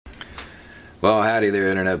Well, howdy there,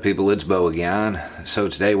 Internet people. It's Bo again. So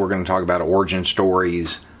today we're going to talk about origin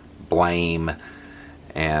stories, blame,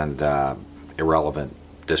 and irrelevant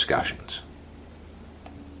discussions.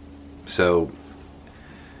 So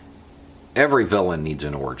every villain needs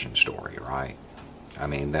an origin story, right? I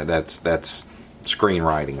mean, that's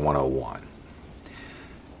screenwriting 101.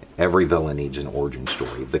 Every villain needs an origin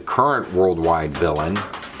story. The current worldwide villain,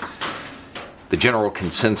 the general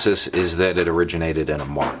consensus is that it originated in a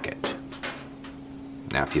market.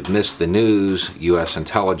 Now, if you've missed the news, U.S.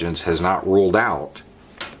 intelligence has not ruled out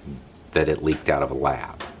that it leaked out of a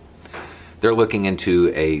lab. They're looking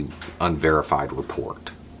into a unverified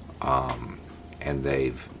report, and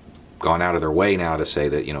they've gone out of their way now to say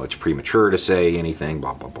that, it's premature to say anything,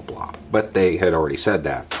 blah, blah, blah, blah. But they had already said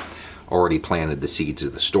that, already planted the seeds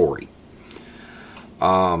of the story.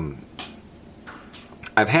 I've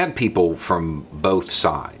had people from both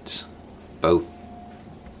sides, both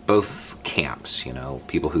camps,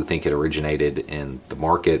 people who think it originated in the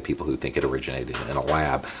market, people who think it originated in a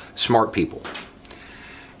lab, smart people,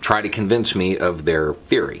 try to convince me of their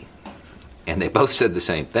theory. And they both said the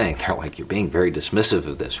same thing. They're like, you're being very dismissive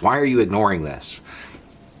of this. Why are you ignoring this?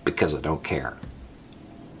 Because I don't care.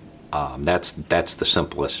 That's the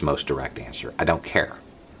simplest, most direct answer. I don't care.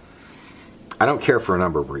 I don't care for a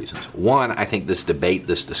number of reasons. One, I think this debate,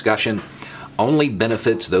 this discussion, only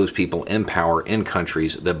benefits those people in power in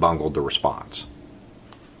countries that bungled the response.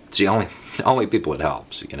 It's the only people it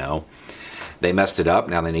helps, They messed it up,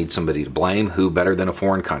 now they need somebody to blame. Who better than a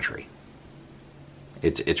foreign country?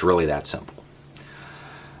 It's really that simple.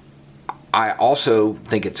 I also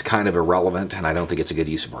think it's kind of irrelevant, and I don't think it's a good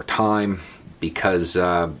use of our time, because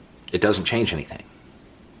it doesn't change anything.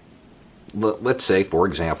 Let's say, for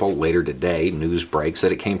example, later today, news breaks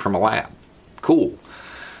that it came from a lab. Cool.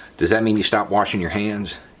 Does that mean you stop washing your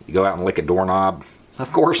hands? You go out and lick a doorknob?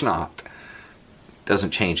 Of course not.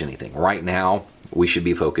 Doesn't change anything. Right now, we should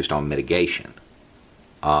be focused on mitigation.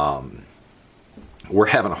 We're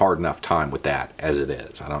having a hard enough time with that as it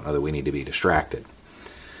is. I don't know that we need to be distracted.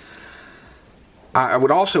 I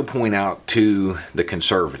would also point out to the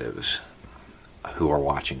conservatives who are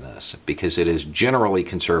watching this, because it is generally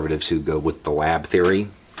conservatives who go with the lab theory.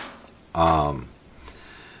 Not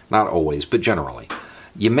always, but generally.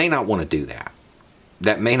 You may not want to do that.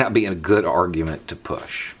 That may not be a good argument to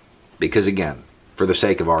push. Because again, for the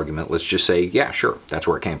sake of argument, let's just say, yeah, sure, that's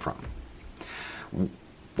where it came from.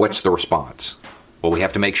 What's the response? Well, we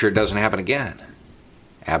have to make sure it doesn't happen again.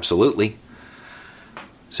 Absolutely.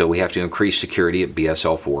 So we have to increase security at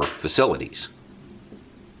BSL-4 facilities.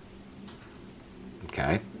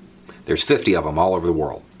 Okay? There's 50 of them all over the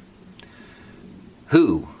world.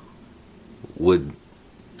 Who would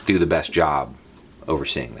do the best job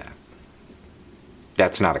overseeing that?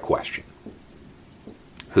 That's not a question.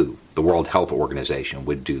 Who? The World Health Organization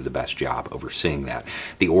would do the best job overseeing that.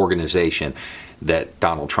 The organization that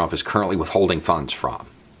Donald Trump is currently withholding funds from.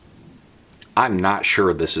 I'm not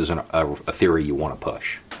sure this is a theory you want to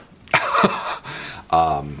push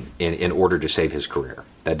in order to save his career.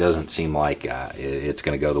 That doesn't seem like it's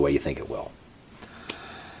going to go the way you think it will.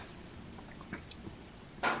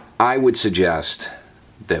 I would suggest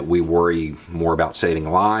that we worry more about saving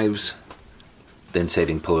lives than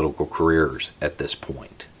saving political careers at this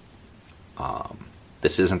point.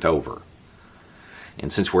 This isn't over.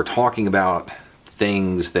 And since we're talking about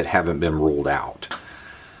things that haven't been ruled out,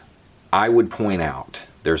 I would point out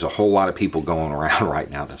there's a whole lot of people going around right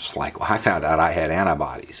now that's like, well, I found out I had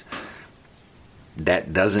antibodies.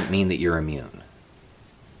 That doesn't mean that you're immune.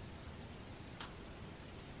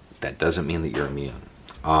 That doesn't mean that you're immune.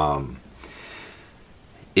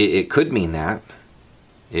 It could mean that.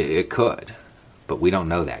 It could. But we don't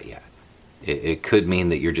know that yet. It could mean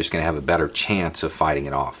that you're just going to have a better chance of fighting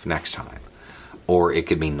it off next time. Or it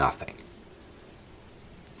could mean nothing.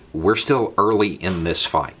 We're still early in this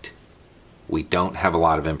fight. We don't have a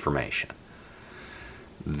lot of information.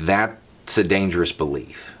 That's a dangerous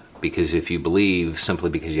belief. Because if you believe simply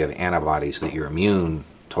because you have antibodies that you're immune,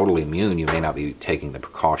 totally immune, you may not be taking the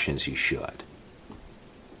precautions you should.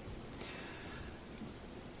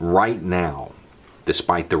 Right now,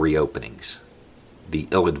 despite the reopenings, the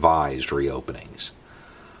ill-advised reopenings,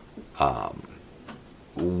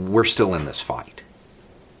 we're still in this fight.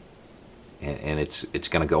 And it's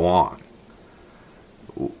going to go on.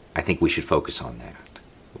 I think we should focus on that.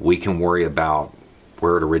 We can worry about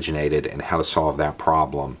where it originated and how to solve that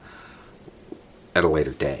problem at a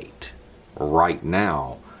later date. Right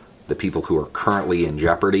now, the people who are currently in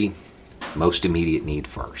jeopardy, most immediate need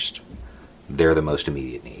first. They're the most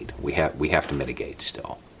immediate need. We have to mitigate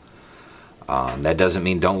still. That doesn't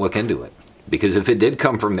mean don't look into it. Because if it did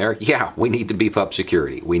come from there, yeah, we need to beef up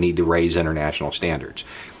security. We need to raise international standards.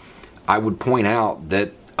 I would point out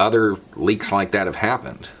that other leaks like that have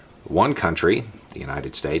happened. One country, the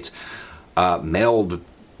United States, mailed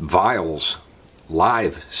vials,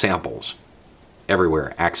 live samples,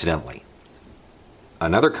 everywhere accidentally.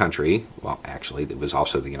 Another country, well, actually, it was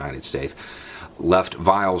also the United States, left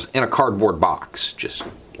vials in a cardboard box, just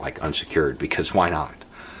like unsecured, because why not?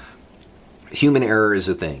 Human error is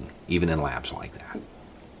a thing, even in labs like that.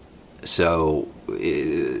 So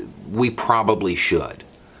we probably should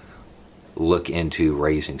look into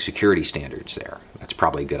raising security standards there. That's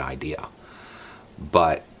probably a good idea.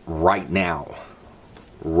 But right now,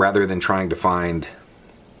 rather than trying to find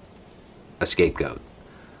a scapegoat,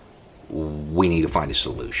 we need to find a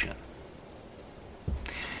solution.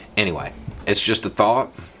 Anyway, it's just a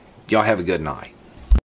thought. Y'all have a good night.